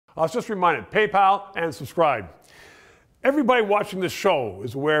I was just reminded, PayPal and subscribe. Everybody watching this show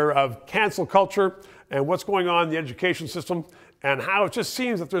is aware of cancel culture and what's going on in the education system and how it just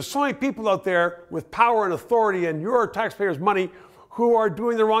seems that there's so many people out there with power and authority and your taxpayers' money who are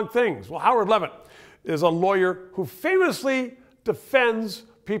doing the wrong things. Well, Howard Levitt is a lawyer who famously defends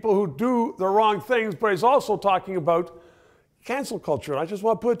people who do the wrong things, but he's also talking about cancel culture. And I just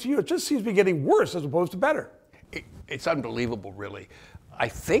want to put it to you, it just seems to be getting worse as opposed to better. It's unbelievable, really. I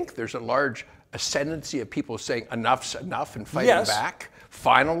think there's a large ascendancy of people saying enough's enough and fighting back,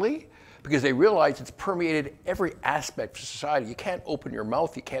 finally, because they realize it's permeated every aspect of society. You can't open your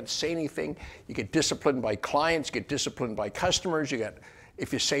mouth, you can't say anything, you get disciplined by clients, you get disciplined by customers,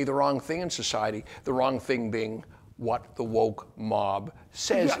 if you say the wrong thing in society, the wrong thing being what the woke mob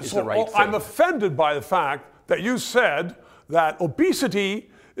says is the right thing. I'm offended by the fact that you said that obesity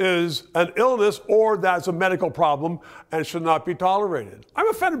is an illness or that's a medical problem and should not be tolerated. I'm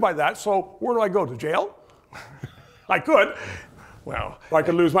offended by that, so where do I go, to jail? I could. Well, I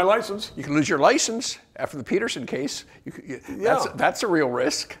could lose my license. You can lose your license after the Peterson case. That's a real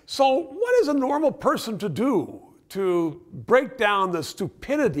risk. So what is a normal person to do to break down the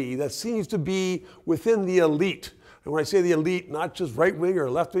stupidity that seems to be within the elite? And when I say the elite, not just right-wing or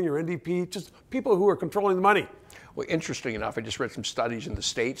left-wing or NDP, just people who are controlling the money. Well, interesting enough, I just read some studies in the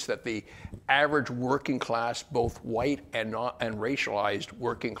States that the average working class, both white and racialized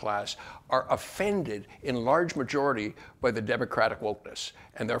working class, are offended in large majority by the Democratic wokeness,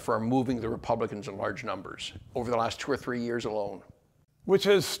 and therefore are moving the Republicans in large numbers over the last 2 or 3 years alone. Which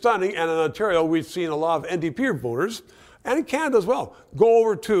is stunning, and in Ontario we've seen a lot of NDP voters, and in Canada as well, go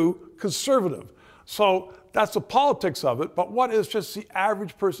over to Conservative. So that's the politics of it, but what is just the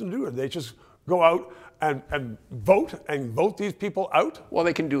average person do? They just go out and vote these people out? Well,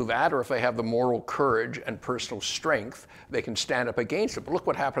 they can do that, or if they have the moral courage and personal strength, they can stand up against it. But look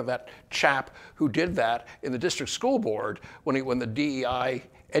what happened to that chap who did that in the district school board when the DEI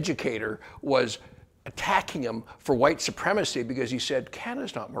educator was attacking him for white supremacy because he said,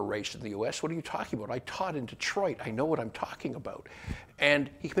 Canada's not more racist than the US. What are you talking about? I taught in Detroit. I know what I'm talking about. And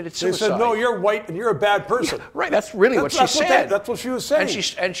he committed suicide. They said, no, you're white and you're a bad person. Yeah, right, that's really what she said. That's what she was saying.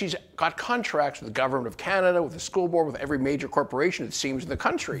 And she's got contracts with the government of Canada, with the school board, with every major corporation, it seems, in the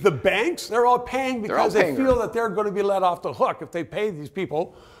country. The banks, they're all paying because they feel that they're going to be let off the hook if they pay these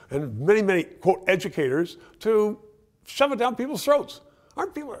people and many, many, quote, educators to shove it down people's throats.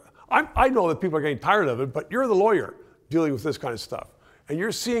 Aren't people... I know that people are getting tired of it, but you're the lawyer dealing with this kind of stuff. And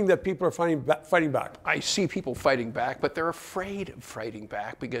you're seeing that people are fighting back. I see people fighting back, but they're afraid of fighting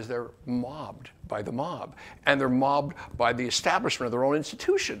back because they're mobbed by the mob. And they're mobbed by the establishment of their own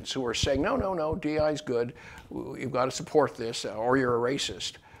institutions who are saying, no, DEI is good. You've got to support this or you're a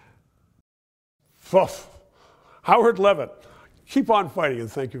racist. Howard Levitt, keep on fighting,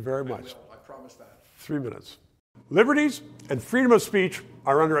 and thank you very much. I promise that. 3 minutes. Liberties and freedom of speech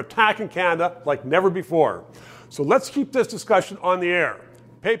are under attack in Canada like never before. So let's keep this discussion on the air.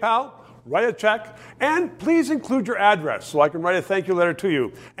 PayPal, write a check, and please include your address so I can write a thank you letter to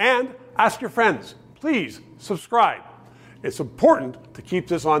you. And ask your friends, please subscribe. It's important to keep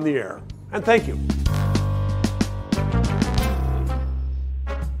this on the air. And thank you.